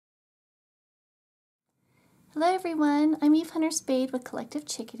Hello everyone, I'm Hunter Spaid with Collective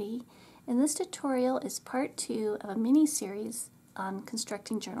Chickadee, and this tutorial is part 2 of a mini-series on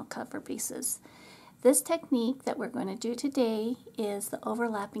constructing journal cover bases. This technique that we're going to do today is the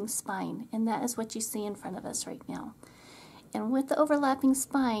overlapping spine, and that is what you see in front of us right now. And with the overlapping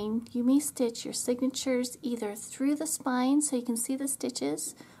spine, you may stitch your signatures either through the spine so you can see the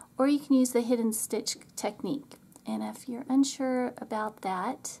stitches, or you can use the hidden stitch technique. And if you're unsure about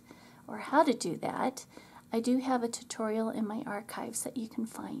that, or how to do that, I do have a tutorial in my archives that you can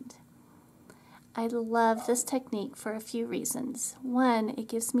find. I love this technique for a few reasons. One, it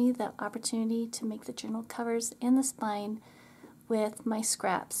gives me the opportunity to make the journal covers and the spine with my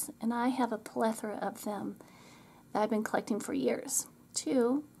scraps, and I have a plethora of them that I've been collecting for years.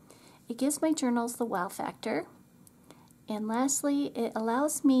 Two, it gives my journals the wow factor. And lastly, it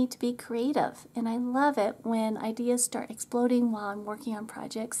allows me to be creative, and I love it when ideas start exploding while I'm working on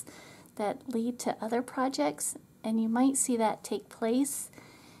projects that lead to other projects, and you might see that take place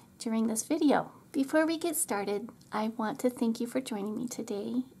during this video. Before we get started, I want to thank you for joining me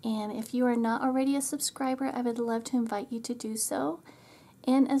today, and if you are not already a subscriber, I would love to invite you to do so.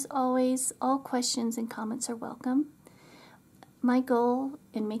 And as always, all questions and comments are welcome. My goal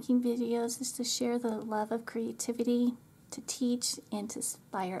in making videos is to share the love of creativity, to teach, and to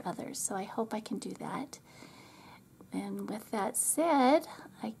inspire others, so I hope I can do that. And with that said,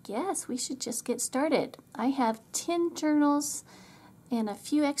 I guess we should just get started. I have 10 journals and a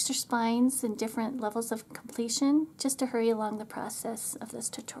few extra spines in different levels of completion just to hurry along the process of this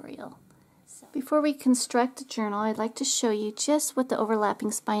tutorial. So before we construct a journal, I'd like to show you just what the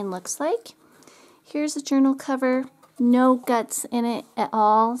overlapping spine looks like. Here's a journal cover, no guts in it at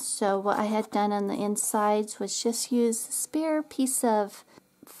all, so what I had done on the insides was just use a spare piece of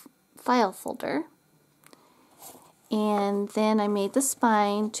file folder. And then I made the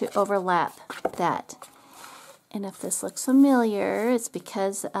spine to overlap that. And if this looks familiar, it's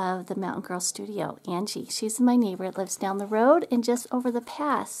because of the Mountain Girl Studio, ANGEI. She's my neighbor, lives down the road and just over the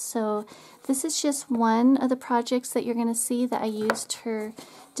pass. So this is just one of the projects that you're going to see that I used her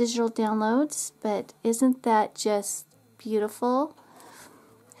digital downloads. But isn't that just beautiful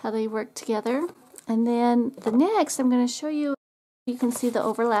how they work together? And then the next I'm going to show you, you can see the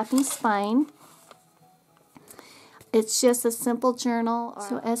overlapping spine. It's just a simple journal.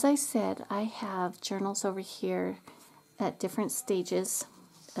 So as I said, I have journals over here at different stages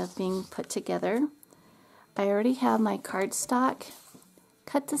of being put together. I already have my cardstock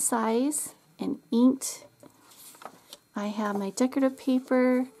cut to size and inked. I have my decorative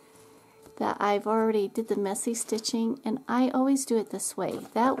paper that I've already did the messy stitching, and I always do it this way.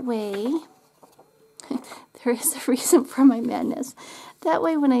 That way, there is a reason for my madness. That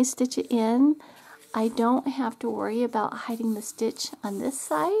way when I stitch it in, I don't have to worry about hiding the stitch on this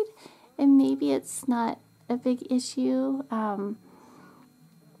side, and maybe it's not a big issue.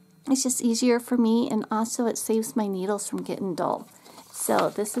 It's just easier for me, and also it saves my needles from getting dull. So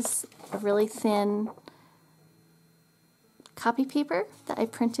this is a really thin copy paper that I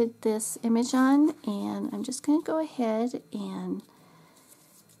printed this image on, and I'm just going to go ahead and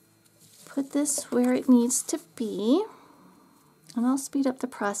put this where it needs to be, and I'll speed up the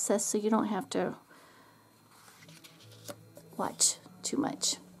process so you don't have to watch too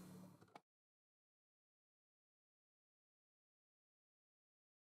much.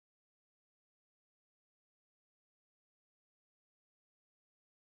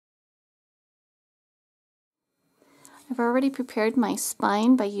 I've already prepared my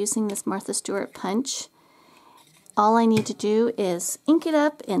spine by using this Martha Stewart punch. All I need to do is ink it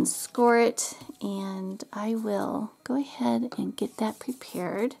up and score it, and I will go ahead and get that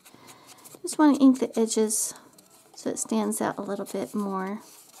prepared. Just want to ink the edges so it stands out a little bit more.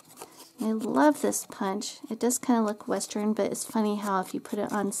 I love this punch. It does kind of look Western, but it's funny how if you put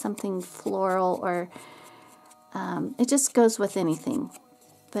it on something floral or it just goes with anything.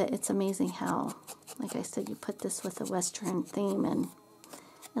 But it's amazing how, like I said, you put this with a Western theme and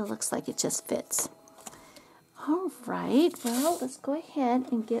it looks like it just fits. Alright, well, let's go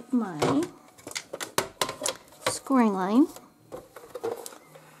ahead and get my scoring line.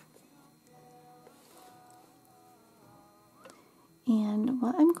 And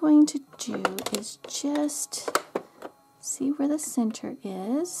what I'm going to do is just see where the center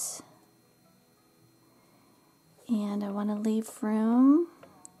is. And I want to leave room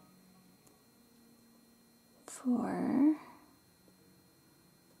for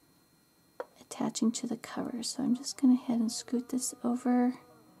attaching to the cover. So I'm just going to head and scoot this over.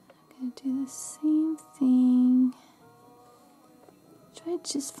 I'm going to do the same thing. Try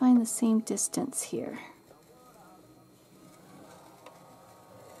to just find the same distance here.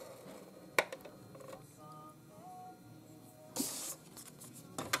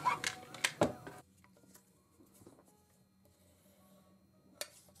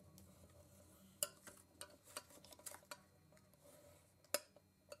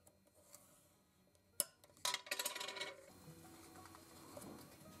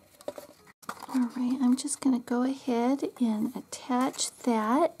 Alright, I'm just going to go ahead and attach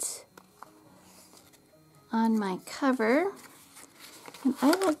that on my cover. And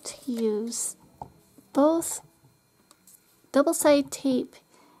I like to use both double-sided tape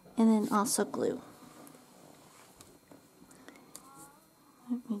and then also glue.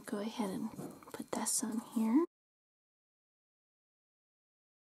 Let me go ahead and put this on here.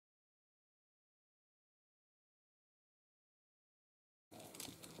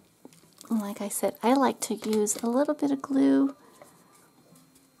 Like I said, I like to use a little bit of glue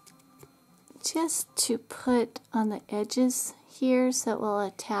just to put on the edges here so it will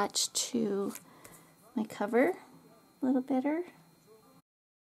attach to my cover a little better.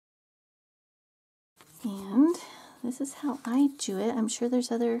 And this is how I do it. I'm sure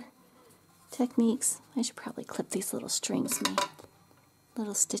there's other techniques. I should probably clip these little strings, my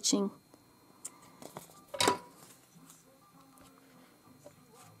little stitching.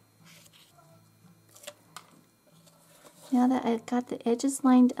 Now that I've got the edges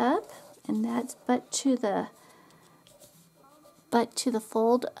lined up, and that's but to the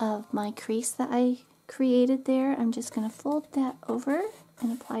fold of my crease that I created there, I'm just going to fold that over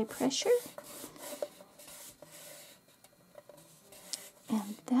and apply pressure.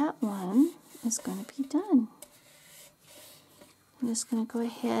 And that one is going to be done. I'm just going to go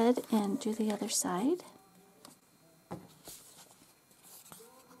ahead and do the other side.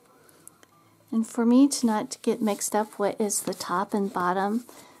 And for me to not get mixed up what is the top and bottom,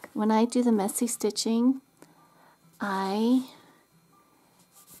 when I do the messy stitching, I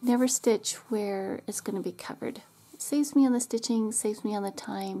never stitch where it's going to be covered. It saves me on the stitching, saves me on the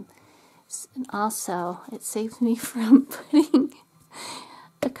time, and also it saves me from putting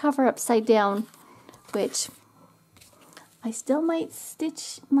the cover upside down, which I still might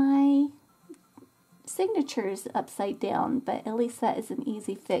stitch my signatures upside down, but at least that is an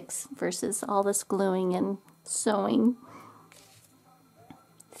easy fix versus all this gluing and sewing.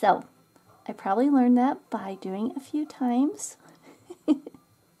 So I probably learned that by doing a few times. You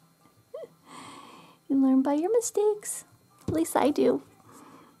learn by your mistakes. At least I do.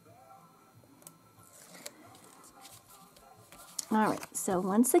 Alright, so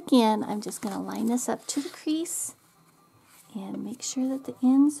once again, I'm just going to line this up to the crease and make sure that the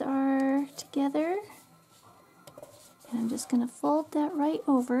ends are together. And I'm just going to fold that right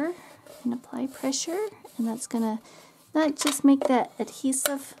over and apply pressure, and that's going to not just make that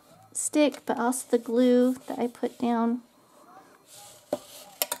adhesive stick, but also the glue that I put down.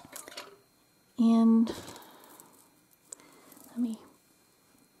 And let me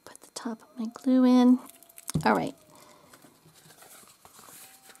put the top of my glue in. Alright.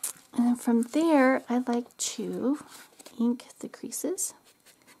 And then from there, I like to ink the creases,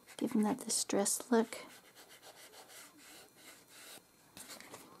 give them that distressed look.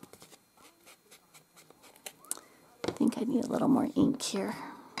 I think I need a little more ink here.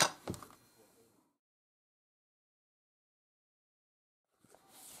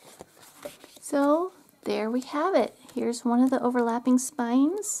 So there we have it. Here's one of the overlapping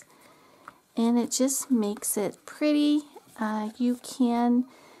spines, and it just makes it pretty. You can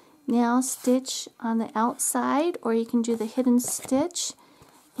now stitch on the outside, or you can do the hidden stitch.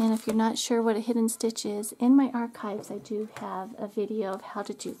 And if you're not sure what a hidden stitch is, in my archives I do have a video of how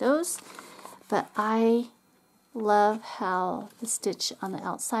to do those, but I love how the stitch on the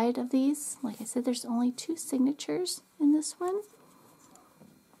outside of these, like I said, there's only 2 signatures in this one.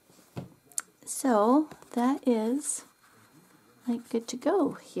 So that is like good to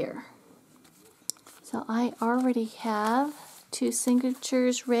go here. So I already have 2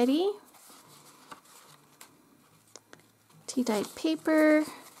 signatures ready. Tea-dyed paper.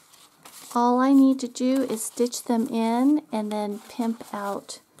 All I need to do is stitch them in and then pimp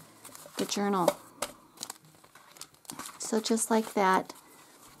out the journal. So just like that,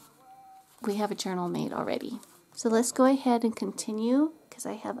 we have a journal made already. So let's go ahead and continue, because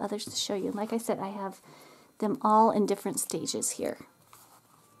I have others to show you. And like I said, I have them all in different stages here.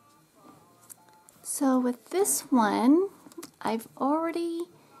 So with this one, I've already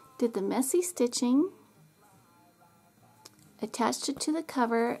did the messy stitching, attached it to the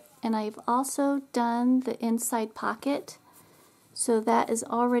cover, and I've also done the inside pocket. So that is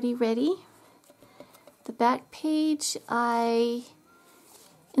already ready. The back page,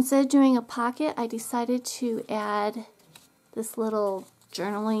 instead of doing a pocket, I decided to add this little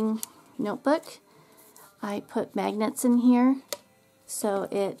journaling notebook. I put magnets in here, so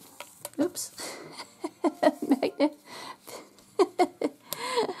it, oops, magnet,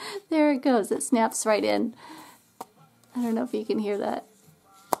 there it goes, it snaps right in. I don't know if you can hear that.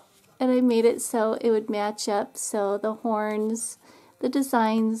 And I made it so it would match up, so the horns, the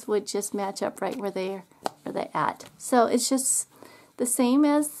designs would just match up right where they're at. So it's just the same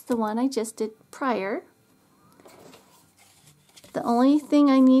as the one I just did prior. The only thing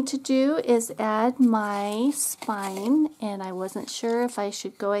I need to do is add my spine, and I wasn't sure if I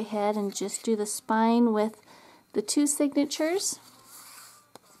should go ahead and just do the spine with the 2 signatures,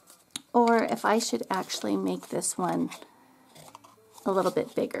 or if I should actually make this one a little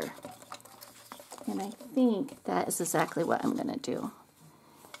bit bigger. And I think that is exactly what I'm going to do.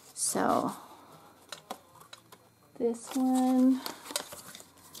 So this one,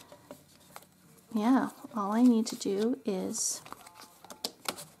 yeah, all I need to do is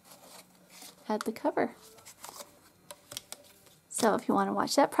add the cover. So if you want to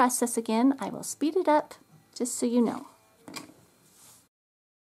watch that process again, I will speed it up just so you know.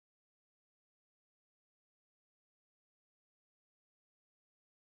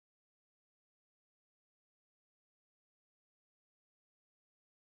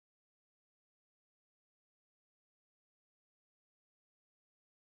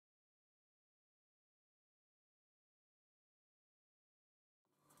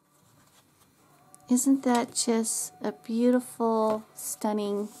 Isn't that just a beautiful,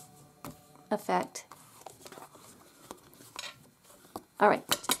 stunning effect? Alright,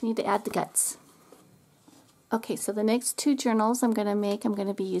 just need to add the guts. Okay, so the next 2 journals I'm going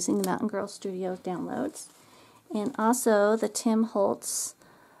to be using the Mountain Girl Studio downloads, and also the Tim Holtz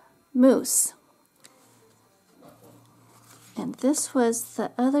Moose. And this was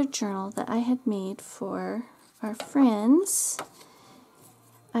the other journal that I had made for our friends.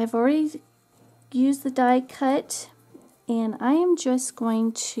 I've already used the die cut, and I am just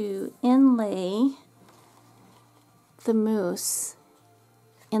going to inlay the moose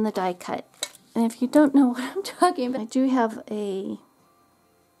in the die cut. And if you don't know what I'm talking about, I do have a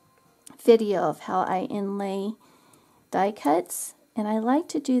video of how I inlay die cuts, and I like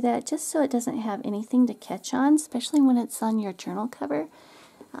to do that just so it doesn't have anything to catch on, especially when it's on your journal cover.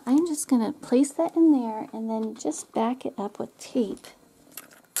 I'm just going to place that in there and then just back it up with tape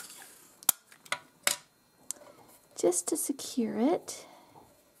just to secure it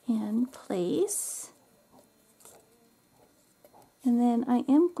in place. And then I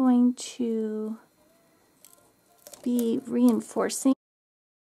am going to be reinforcing.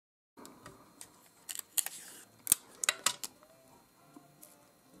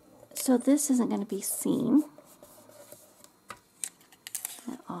 So this isn't going to be seen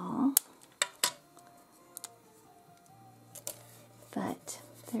at all. But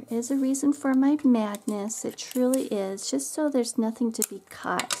there is a reason for my madness. It truly is, just so there's nothing to be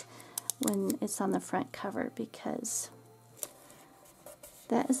caught when it's on the front cover, because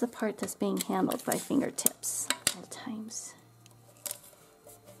that is the part that's being handled by fingertips at times.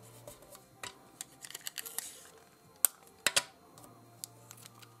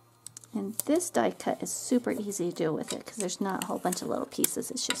 And this die cut is super easy to do with it because there's not a whole bunch of little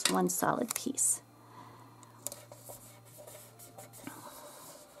pieces. It's just one solid piece.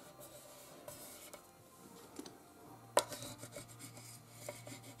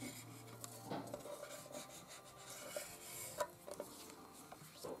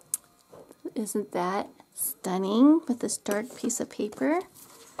 Isn't that stunning with this dark piece of paper?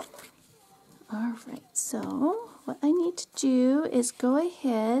 Alright, so what I need to do is go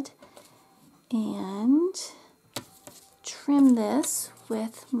ahead and trim this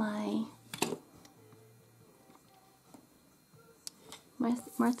with my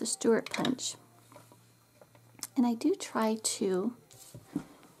Martha Stewart punch. And I do try to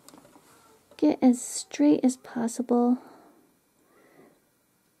get as straight as possible.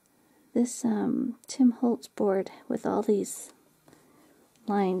 This Tim Holtz board with all these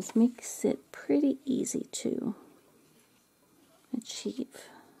lines makes it pretty easy to achieve.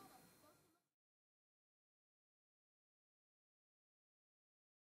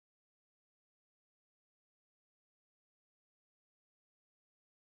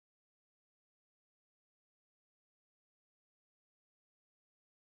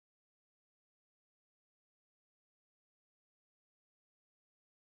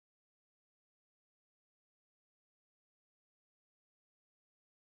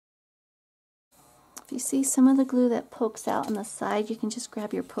 If you see some of the glue that pokes out on the side, you can just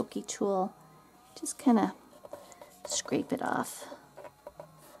grab your pokey tool, just kind of scrape it off.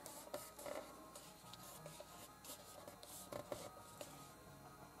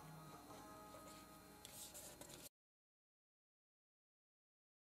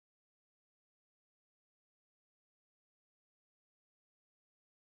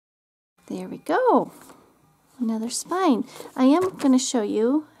 There we go. Another spine. I am going to show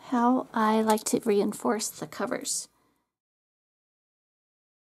you how I like to reinforce the covers.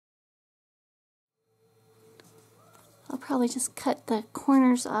 I'll probably just cut the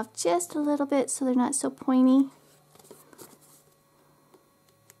corners off just a little bit so they're not so pointy.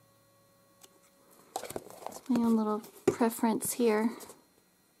 It's my own little preference here.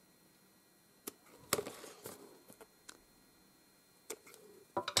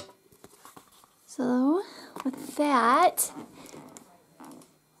 So with that,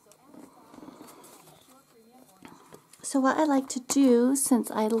 so what I like to do, since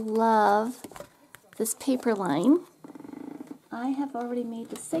I love this paper line, I have already made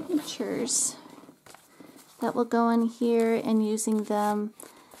the signatures that will go in here and using them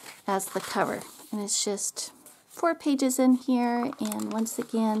as the cover. And it's just 4 pages in here, and once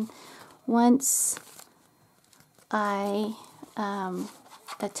again, once I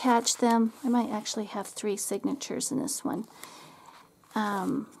attach them, I might actually have 3 signatures in this one.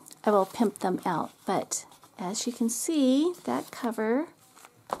 I will pimp them out, but as you can see, that cover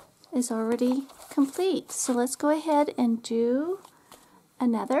is already complete. So let's go ahead and do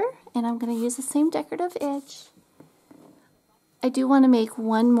another, and I'm going to use the same decorative edge. I do want to make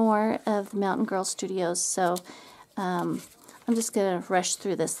one more of the Mountain Girl Studios, so I'm just going to rush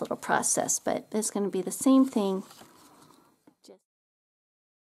through this little process, but it's going to be the same thing.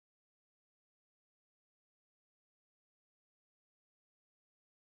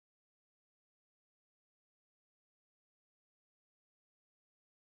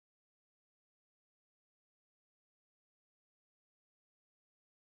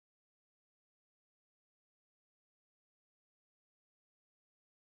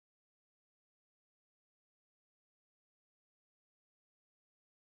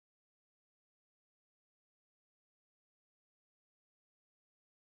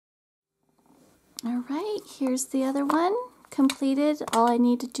 Alright, here's the other one completed. All I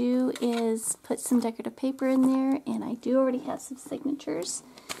need to do is put some decorative paper in there, and I do already have some signatures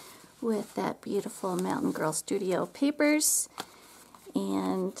with that beautiful Mountain Girl Studio papers,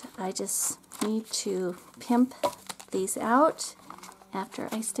 and I just need to pimp these out after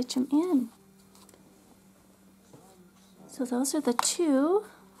I stitch them in. So those are the 2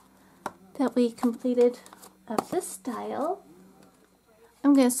 that we completed of this style.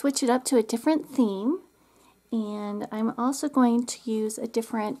 I'm going to switch it up to a different theme, and I'm also going to use a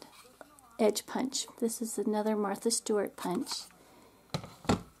different edge punch. This is another Martha Stewart punch,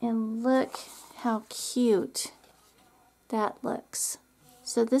 and look how cute that looks.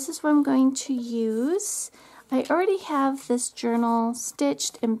 So this is what I'm going to use. I already have this journal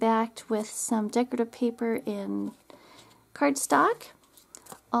stitched and backed with some decorative paper and cardstock.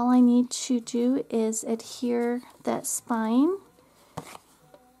 All I need to do is adhere that spine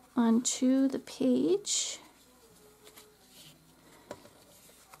onto the page.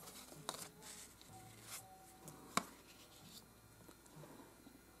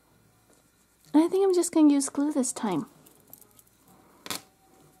 And I think I'm just going to use glue this time,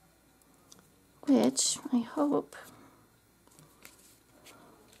 which I hope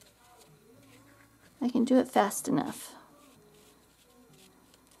I can do it fast enough.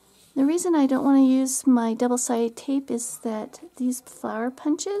 The reason I don't want to use my double-sided tape is that these flower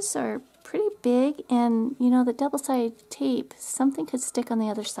punches are pretty big, and you know, the double-sided tape, something could stick on the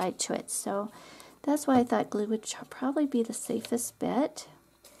other side to it, so that's why I thought glue would probably be the safest bet.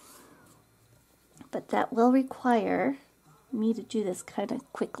 But that will require me to do this kind of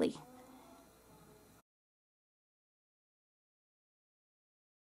quickly.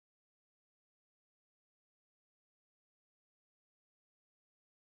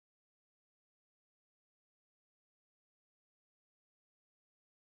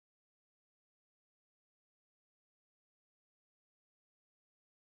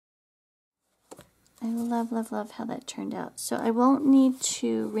 I love, love, love how that turned out. So I won't need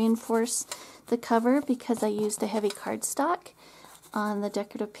to reinforce the cover because I used a heavy cardstock on the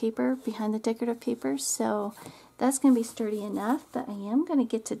decorative paper, behind the decorative paper. So that's going to be sturdy enough, but I am going to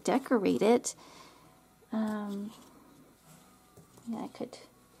get to decorate it. Yeah, I could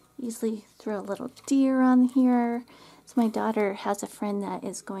easily throw a little deer on here. So my daughter has a friend that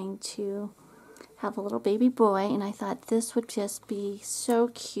is going to have a little baby boy, and I thought this would just be so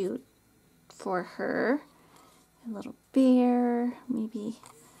cute for her. A little bear, maybe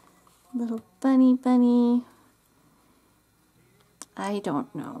a little bunny. I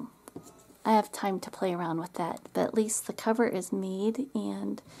don't know. I have time to play around with that, but at least the cover is made,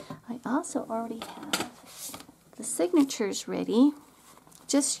 and I also already have the signatures ready.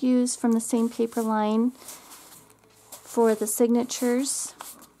 Just use from the same paper line for the signatures,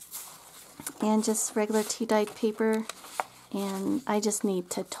 and just regular tea-dyed paper, and I just need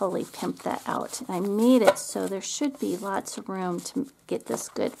to totally pimp that out. I made it so there should be lots of room to get this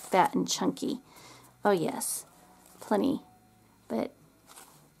good, fat, and chunky. Oh yes, plenty. But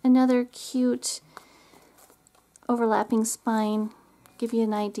another cute overlapping spine, give you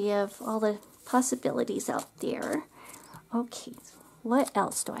an idea of all the possibilities out there. Okay, what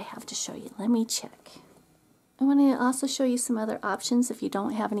else do I have to show you? Let me check. I want to also show you some other options if you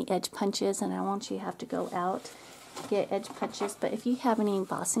don't have any edge punches, and I don't want you to have to go out to get edge punches, but if you have any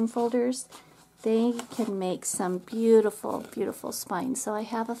embossing folders, they can make some beautiful, beautiful spines. So I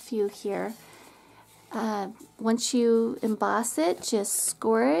have a few here. Once you emboss it, just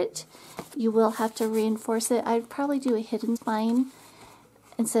score it. You will have to reinforce it. I'd probably do a hidden spine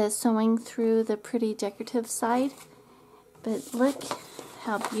instead of sewing through the pretty decorative side. But look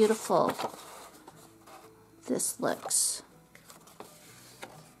how beautiful this looks.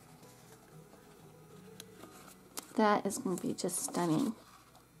 That is going to be just stunning.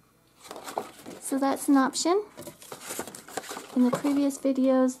 So that's an option. In the previous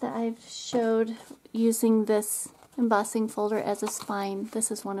videos that I've showed using this embossing folder as a spine,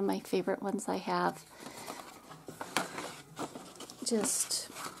 this is one of my favorite ones I have. Just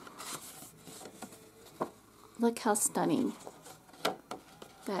look how stunning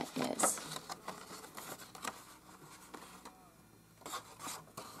that is.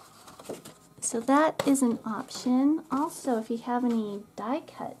 So that is an option. Also, if you have any die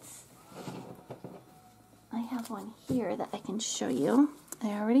cuts, I have one here that I can show you.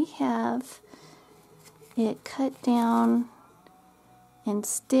 I already have it cut down and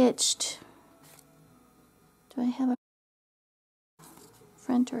stitched. Do I have a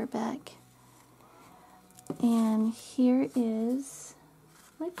front or a back? And here is,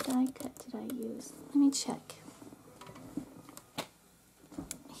 what die cut did I use? Let me check.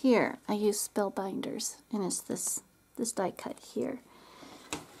 Here, I use Spellbinders, and it's this die cut here.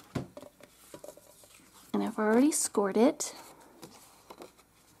 And I've already scored it.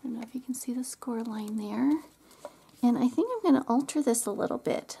 I don't know if you can see the score line there. And I think I'm going to alter this a little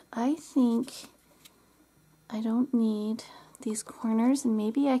bit. I think I don't need these corners, and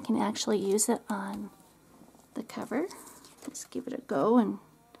maybe I can actually use it on the cover. Let's give it a go and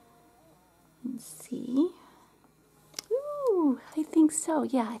see. Ooh, I think so.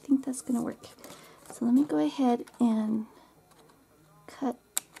 Yeah, I think that's going to work. So let me go ahead and cut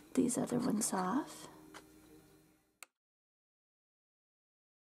these other ones off.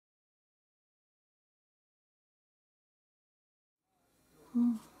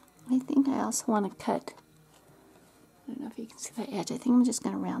 I think I also want to cut, I don't know if you can see that edge. I think I'm just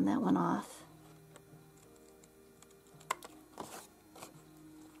going to round that one off.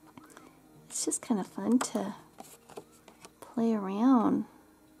 It's just kind of fun to play around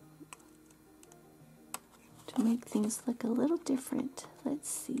to make things look a little different. Let's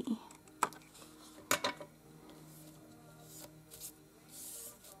see.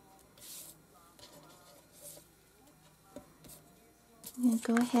 I'm going to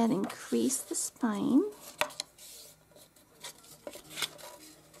go ahead and crease the spine.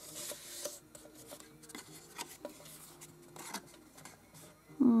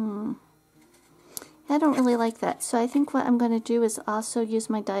 I don't really like that, so I think what I'm going to do is also use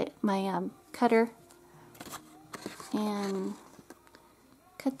my cutter and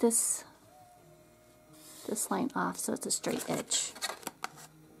cut this line off so it's a straight edge.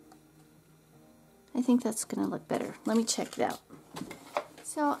 I think that's going to look better. Let me check it out.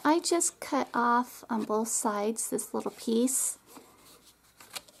 So I just cut off on both sides this little piece,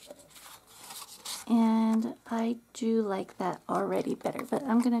 and I do like that already better, but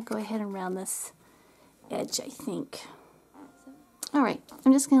I'm going to go ahead and round this edge, I think. Alright,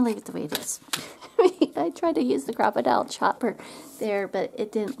 I'm just going to leave it the way it is. I tried to use the crocodile chopper there, but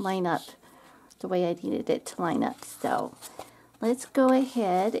it didn't line up the way I needed it to line up. So let's go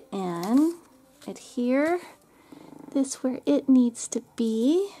ahead and adhere this where it needs to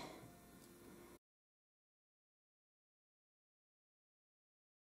be.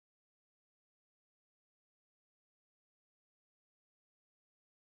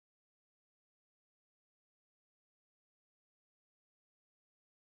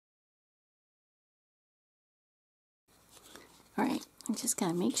 Alright, I'm just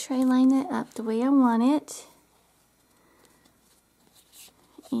going to make sure I line that up the way I want it.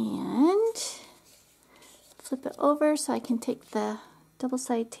 And flip it over so I can take the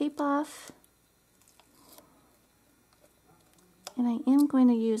double-sided tape off. And I am going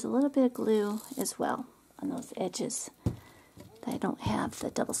to use a little bit of glue as well on those edges that I don't have the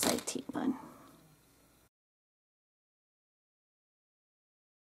double-sided tape on.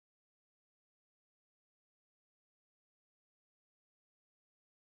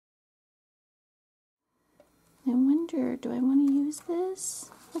 I wonder, do I want to use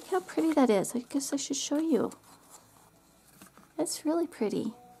this? Look how pretty that is. I guess I should show you. It's really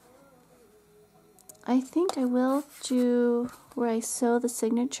pretty. I think I will do where I sew the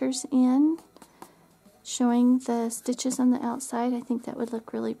signatures in, showing the stitches on the outside. I think that would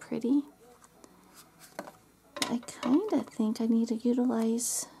look really pretty. I kind of think I need to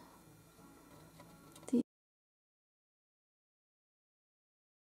utilize the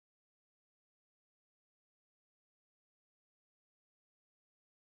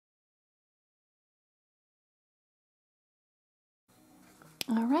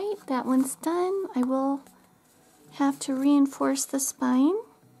Alright, that one's done. I will have to reinforce the spine,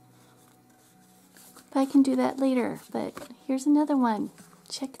 but I can do that later. But here's another one.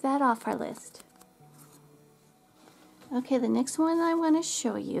 Check that off our list. Okay, the next one I want to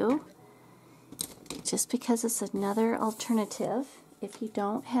show you, just because it's another alternative. If you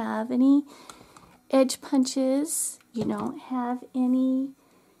don't have any edge punches, you don't have any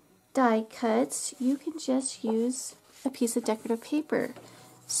die cuts, you can just use a piece of decorative paper.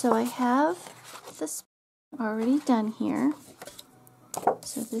 So I have this already done here.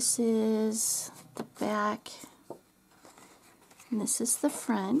 So this is the back and this is the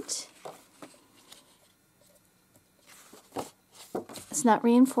front. It's not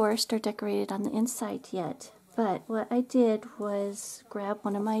reinforced or decorated on the inside yet, but what I did was grab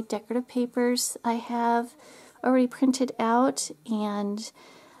one of my decorative papers I have already printed out, and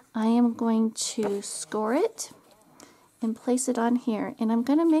I am going to score it and place it on here. And I'm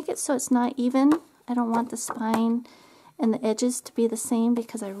going to make it so it's not even. I don't want the spine and the edges to be the same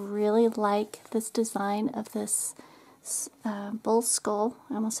because I really like this design of this bull skull.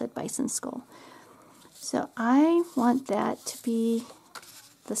 I almost said bison skull. So I want that to be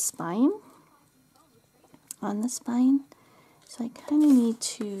the spine, on the spine. So I kind of need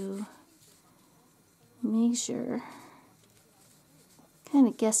to measure, kind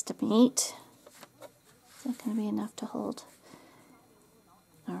of guesstimate. Is that going to be enough to hold?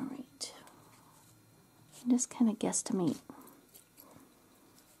 Alright. Just kind of guesstimate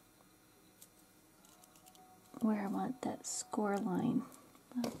where I want that score line.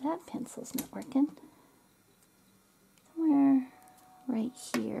 Well, that pencil's not working. Somewhere right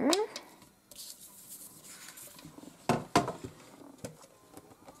here.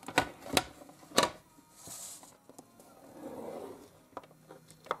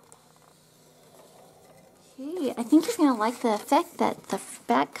 Okay, I think you're going to like the effect that the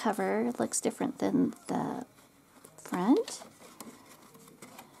back cover looks different than the front.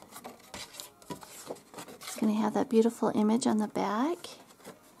 It's going to have that beautiful image on the back.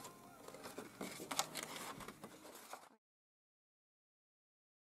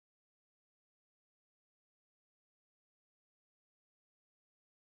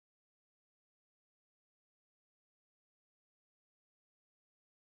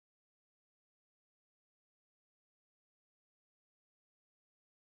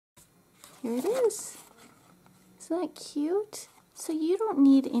 Here it is. Isn't that cute? So you don't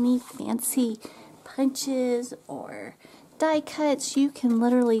need any fancy punches or die cuts. You can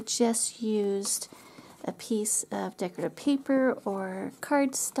literally just use a piece of decorative paper or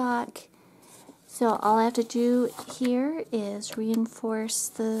cardstock. So all I have to do here is reinforce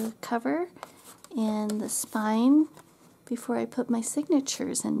the cover and the spine before I put my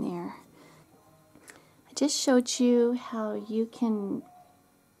signatures in there. I just showed you how you can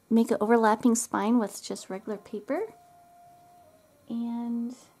make an overlapping spine with just regular paper.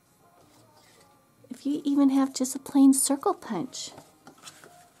 And if you even have just a plain circle punch,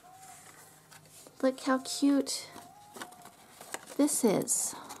 look how cute this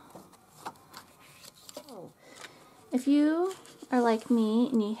is. If you are like me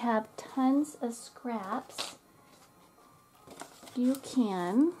and you have tons of scraps, you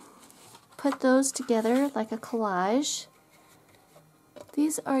can put those together like a collage.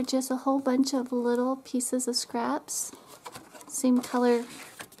 These are just a whole bunch of little pieces of scraps, same color,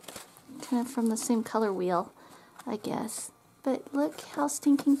 kind of from the same color wheel, I guess. But look how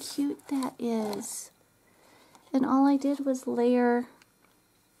stinking cute that is. And all I did was layer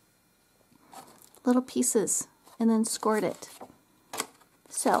little pieces and then scored it.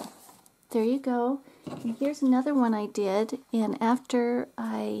 So there you go. And here's another one I did, and after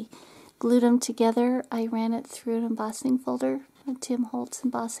I glued them together, I ran it through an embossing folder, a Tim Holtz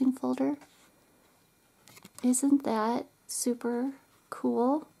embossing folder. Isn't that super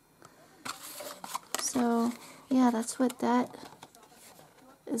cool? So yeah, that's what that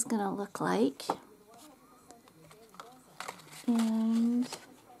is going to look like. And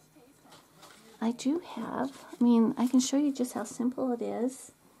I do have, I can show you just how simple it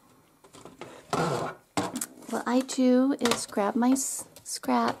is. What I do is grab my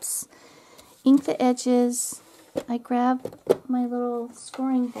scraps, ink the edges, I grab my little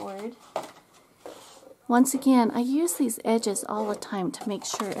scoring board. Once again, I use these edges all the time to make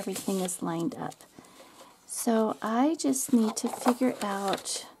sure everything is lined up. So I just need to figure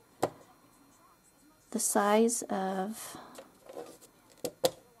out the size of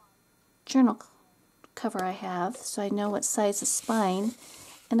journal cover I have, so I know what size of spine.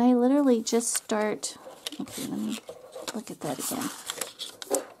 And I literally just start, okay, let me look at that again.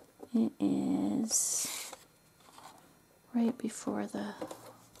 It is right before the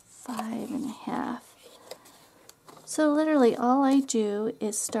 5.5. So literally all I do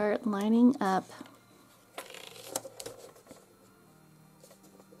is start lining up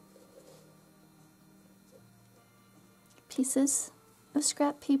pieces of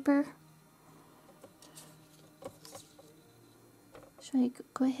scrap paper. Should I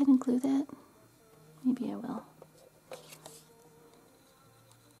go ahead and glue that? Maybe I will.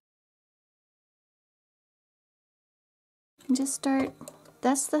 And just start,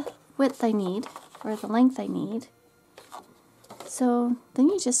 that's the width I need, or the length I need. So then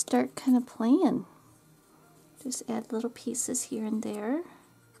you just start kind of playing. Just add little pieces here and there. I'm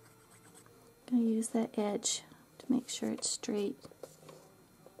going to use that edge to make sure it's straight.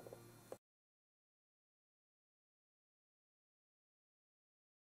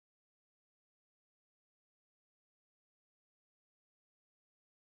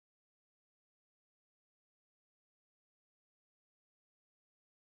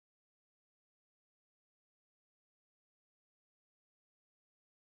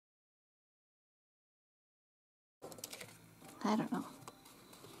 I don't know.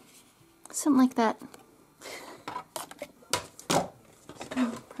 Something like that.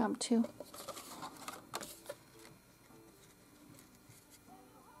 Problem 2.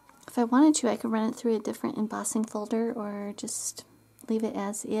 If I wanted to, I could run it through a different embossing folder or just leave it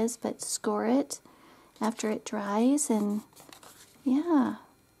as is, but score it after it dries, and yeah.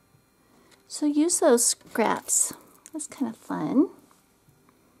 So use those scraps. That's kind of fun.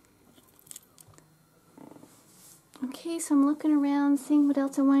 Okay, so I'm looking around, seeing what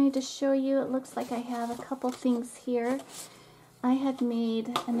else I wanted to show you. It looks like I have a couple things here. I had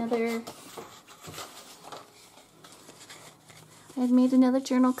made another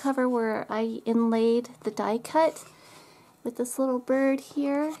journal cover where I inlaid the die cut with this little bird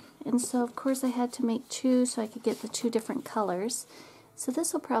here. And so of course I had to make 2 so I could get the 2 different colors. So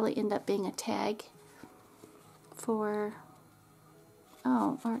this will probably end up being a tag for,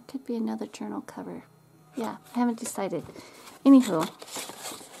 oh, or it could be another journal cover. Yeah, I haven't decided. Anywho,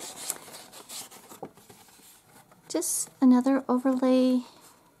 just another overlay,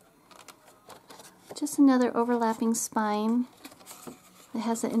 just another overlapping spine that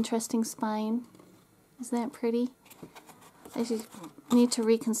has an interesting spine. Isn't that pretty? I just need to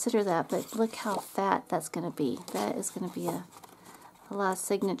reconsider that, but look how fat that's going to be. That is going to be a lot of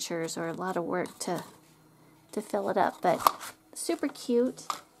signatures or a lot of work to fill it up, but super cute.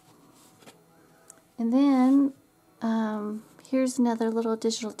 And then here's another little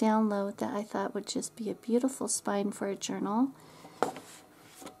digital download that I thought would just be a beautiful spine for a journal.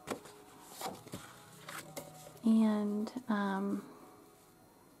 And I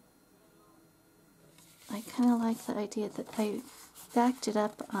kind of like the idea that I backed it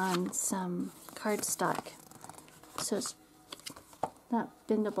up on some cardstock, so it's not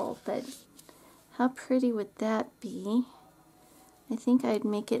bendable, but how pretty would that be? I think I'd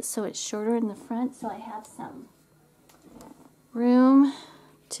make it so it's shorter in the front so I have some room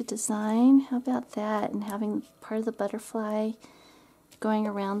to design. How about that? And having part of the butterfly going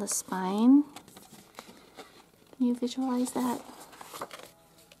around the spine. Can you visualize that?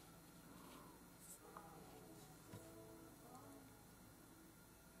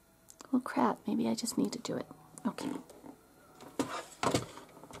 Well, crap, maybe I just need to do it. Okay.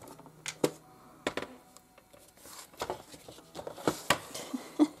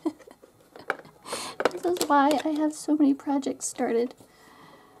 This is why I have so many projects started.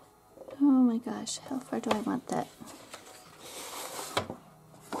 Oh my gosh, how far do I want that?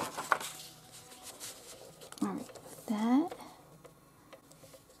 Alright, that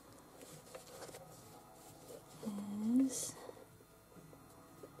is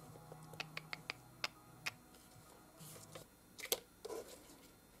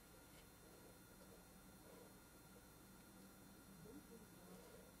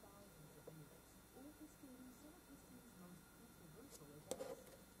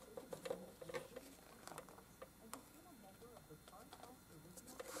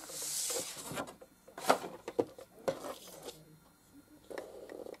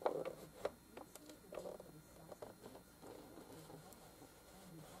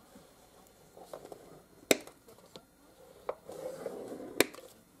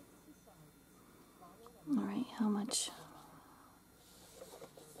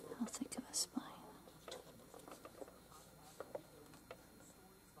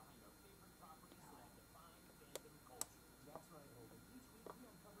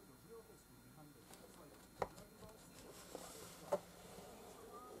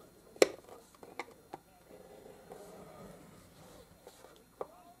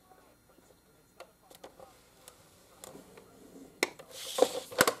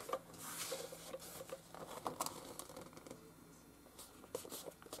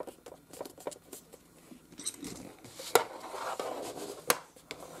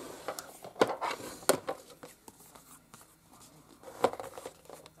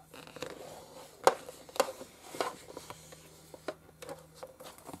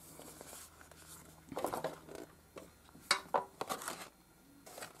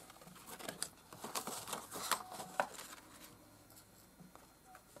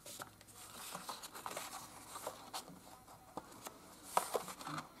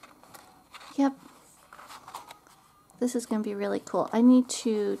Yep. This is going to be really cool. I need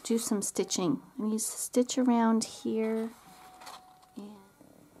to do some stitching. I need to stitch around here.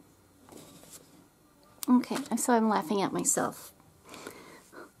 Okay, so I'm laughing at myself.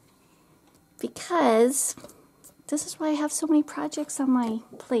 Because this is why I have so many projects on my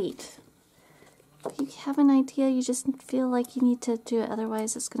plate. You have an idea, you just feel like you need to do it,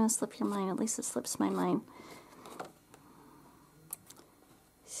 otherwise it's going to slip your mind. At least it slips my mind.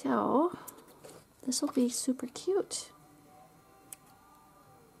 So, this will be super cute.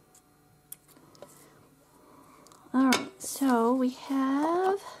 Alright, so we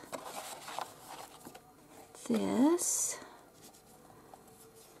have this.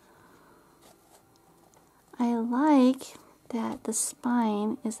 I like that the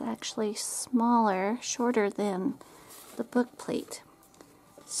spine is actually smaller, shorter than the book plate.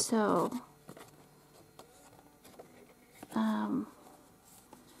 So,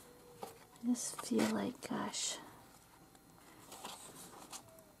 I just feel like, gosh,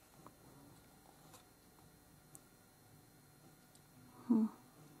 I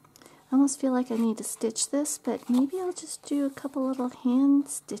almost feel like I need to stitch this, but maybe I'll just do a couple little hand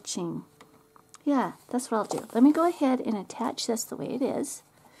stitching. Yeah, that's what I'll do. Let me go ahead and attach this the way it is.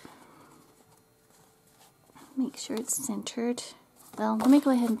 Make sure it's centered. Well, let me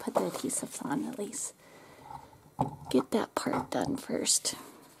go ahead and put the adhesives on at least. Get that part done first.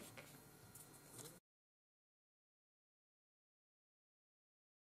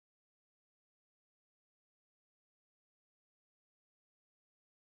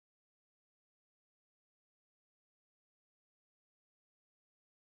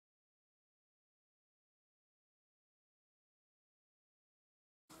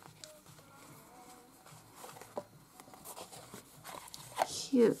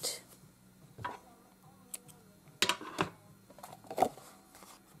 Cute.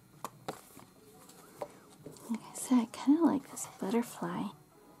 Like I said, I kind of like this butterfly.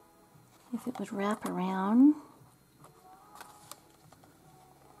 If it would wrap around.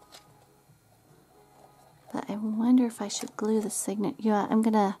 But I wonder if I should glue the signature. Yeah, I'm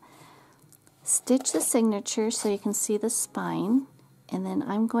going to stitch the signature so you can see the spine. And then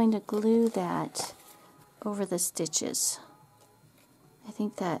I'm going to glue that over the stitches. I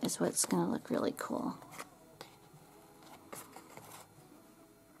think that is what's going to look really cool.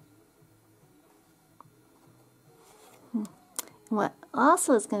 What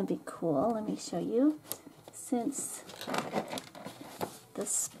also is going to be cool, let me show you, since the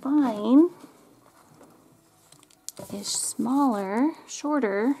spine is smaller,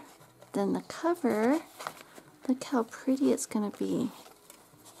 shorter than the cover, look how pretty it's going to be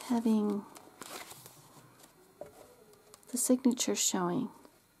having the signature showing.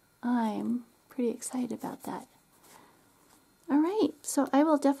 I'm pretty excited about that. Alright, so I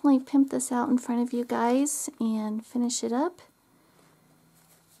will definitely pimp this out in front of you guys and finish it up.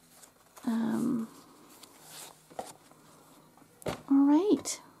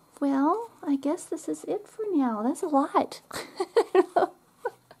 Alright, well, I guess this is it for now. That's a lot.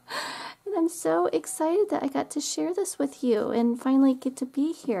 And I'm so excited that I got to share this with you and finally get to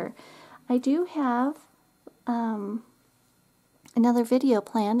be here. I do have another video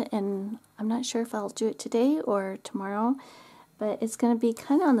planned, and I'm not sure if I'll do it today or tomorrow, but it's going to be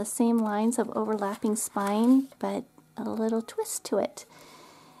kind of on the same lines of overlapping spine, but a little twist to it.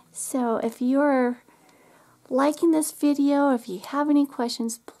 So if you're liking this video, if you have any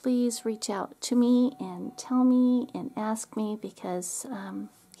questions, please reach out to me and tell me and ask me, because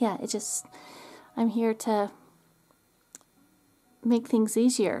yeah, I'm here to make things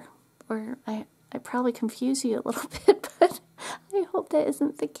easier, or I probably confuse you a little bit, but I hope that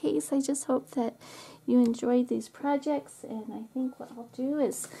isn't the case. I just hope that you enjoyed these projects, and I think what I'll do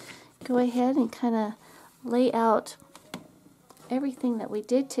is go ahead and kind of lay out everything that we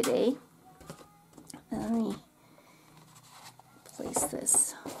did today. Let me place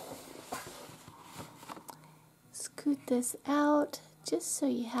this, scoot this out, just so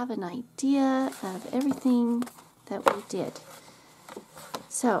you have an idea of everything that we did.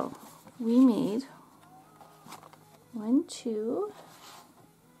 So, we made 1, 2,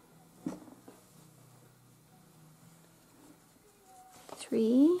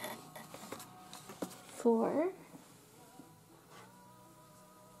 3, 4,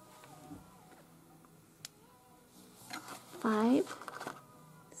 5,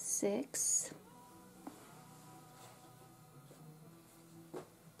 6,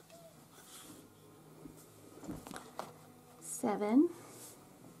 7,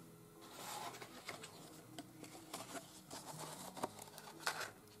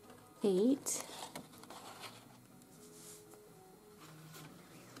 8,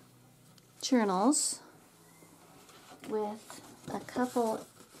 journals with a couple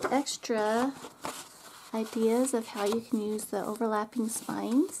extra ideas of how you can use the overlapping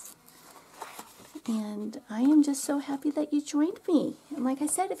spines. And I am just so happy that you joined me. And like I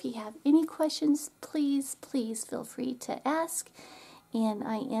said, if you have any questions, please feel free to ask. And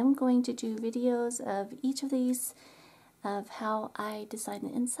I am going to do videos of each of these, of how I design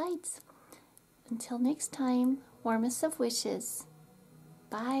the insides. Until next time, warmest of wishes.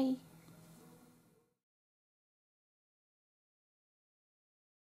 Bye.